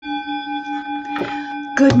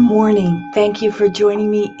Good morning. Thank you for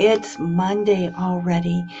joining me. It's Monday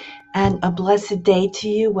already, and a blessed day to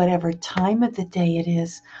you, whatever time of the day it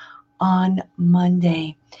is on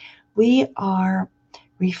Monday. We are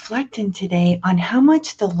reflecting today on how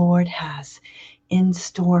much the Lord has in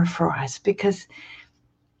store for us because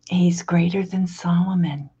He's greater than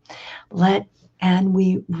Solomon. And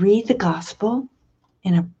we read the gospel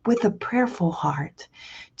with a prayerful heart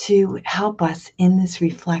to help us in this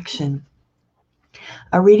reflection.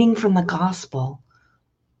 A reading from the Gospel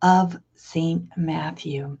of St.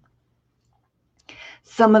 Matthew.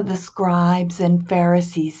 Some of the scribes and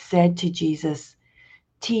Pharisees said to Jesus,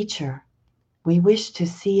 "Teacher, we wish to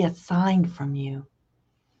see a sign from you."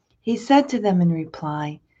 He said to them in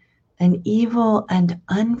reply, "An evil and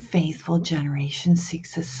unfaithful generation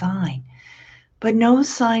seeks a sign, but no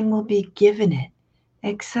sign will be given it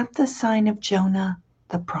except the sign of Jonah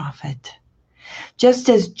the prophet. Just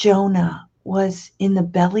as Jonah was in the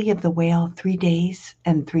belly of the whale 3 days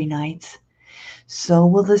and 3 nights, so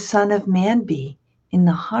will the Son of Man be in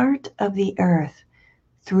the heart of the earth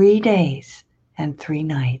 3 days and 3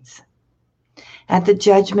 nights. At the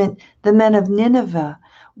judgment, the men of Nineveh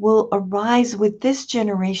will arise with this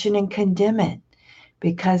generation and condemn it,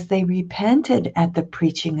 because they repented at the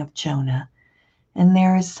preaching of Jonah, and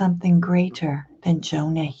there is something greater than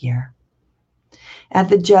Jonah here. At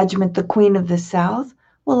the judgment, the queen of the south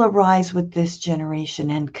will arise with this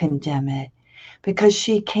generation and condemn it, because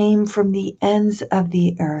she came from the ends of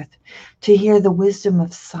the earth to hear the wisdom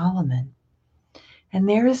of Solomon. And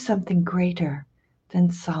there is something greater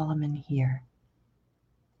than Solomon here.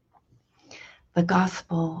 The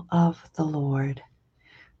Gospel of the Lord.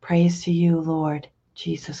 Praise to you, Lord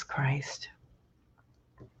Jesus Christ.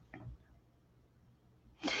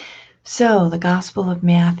 So, the Gospel of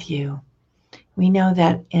Matthew. We know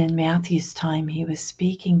that in Matthew's time, he was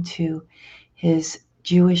speaking to his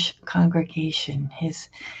Jewish congregation,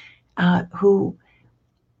 who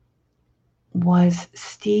was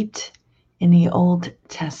steeped in the Old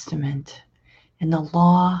Testament, in the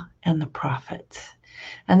law and the prophets.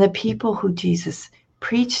 And the people who Jesus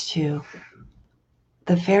preached to,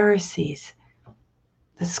 the Pharisees,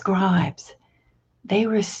 the scribes, they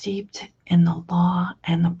were steeped in the law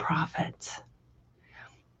and the prophets.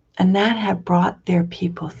 And that had brought their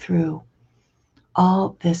people through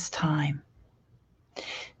all this time.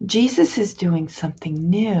 Jesus is doing something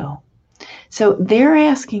new. So they're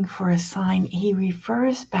asking for a sign. He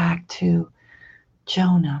refers back to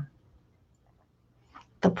Jonah,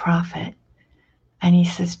 the prophet. And he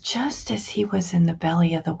says, just as he was in the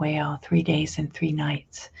belly of the whale 3 days and 3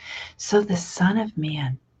 nights, so the Son of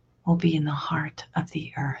Man will be in the heart of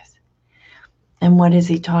the earth. And what is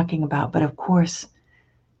he talking about? But of course,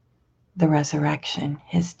 the resurrection,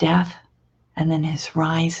 his death, and then his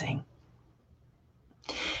rising.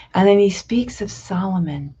 And then he speaks of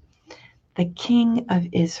Solomon, the king of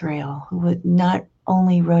Israel, who would not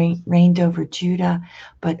only reigned over Judah,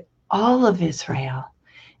 but all of Israel,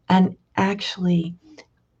 and actually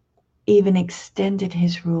even extended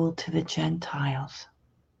his rule to the Gentiles.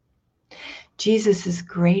 Jesus is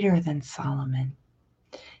greater than Solomon.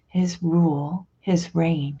 His rule, his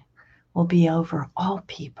reign, will be over all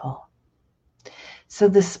people. So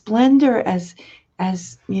the splendor, as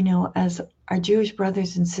our Jewish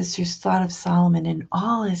brothers and sisters thought of Solomon in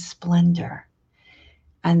all his splendor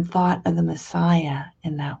and thought of the Messiah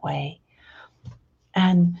in that way.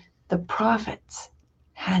 And the prophets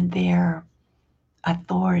had their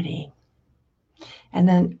authority. And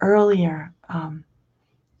then earlier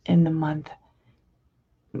in the month,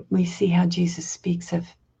 we see how Jesus speaks of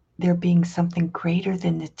there being something greater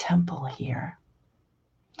than the temple here.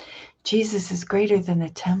 Jesus is greater than the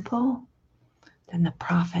temple, than the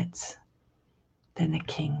prophets, than the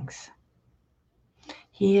kings.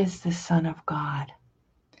 He is the Son of God,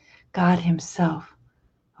 God himself,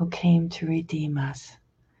 who came to redeem us,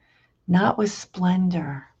 not with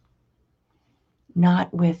splendor,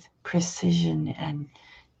 not with precision and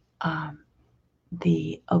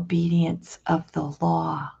the obedience of the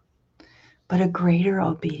law, but a greater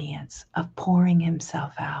obedience of pouring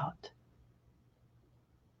himself out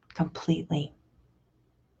completely.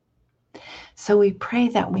 So we pray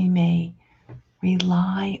that we may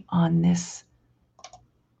rely on this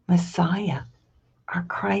Messiah, our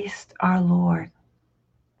Christ, our Lord.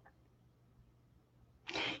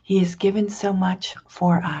 He has given so much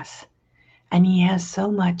for us, and he has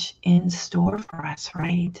so much in store for us,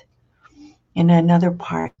 right? In another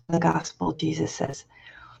part of the gospel, Jesus says,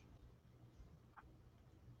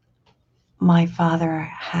 my Father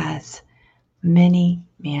has many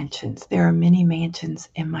mansions. There are many mansions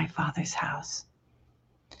in my Father's house.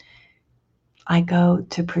 I go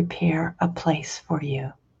to prepare a place for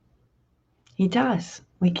you. He does.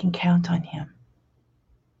 We can count on him.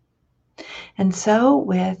 And so,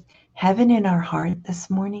 with heaven in our heart this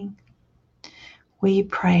morning, we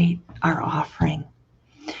pray our offering.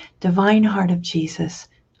 Divine Heart of Jesus,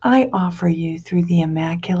 I offer you through the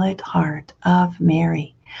Immaculate Heart of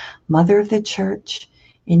Mary, Mother of the Church,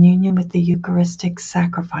 in union with the Eucharistic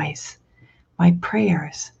sacrifice, my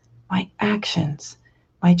prayers, my actions,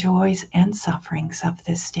 my joys and sufferings of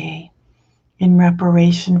this day, in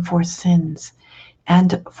reparation for sins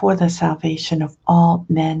and for the salvation of all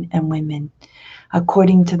men and women,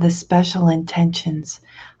 according to the special intentions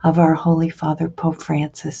of our Holy Father Pope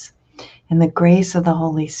Francis, in the grace of the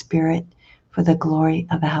Holy Spirit, for the glory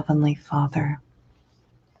of the Heavenly Father.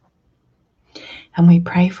 And we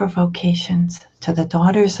pray for vocations to the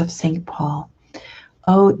daughters of St. Paul.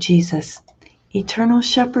 O Jesus, eternal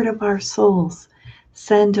shepherd of our souls,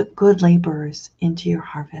 send good laborers into your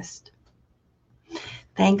harvest.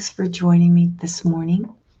 Thanks for joining me this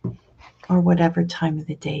morning, or whatever time of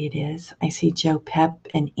the day it is. I see Joe Pep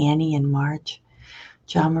and Annie and Marge,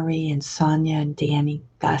 John Marie and Sonia and Danny,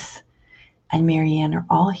 Gus, and Marianne are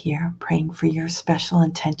all here praying for your special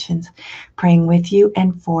intentions, praying with you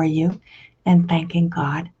and for you, and thanking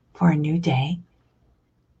God for a new day,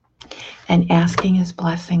 and asking his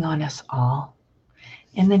blessing on us all.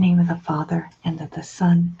 In the name of the Father, and of the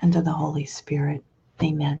Son, and of the Holy Spirit.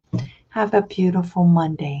 Amen. Have a beautiful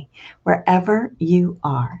Monday, wherever you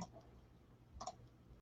are.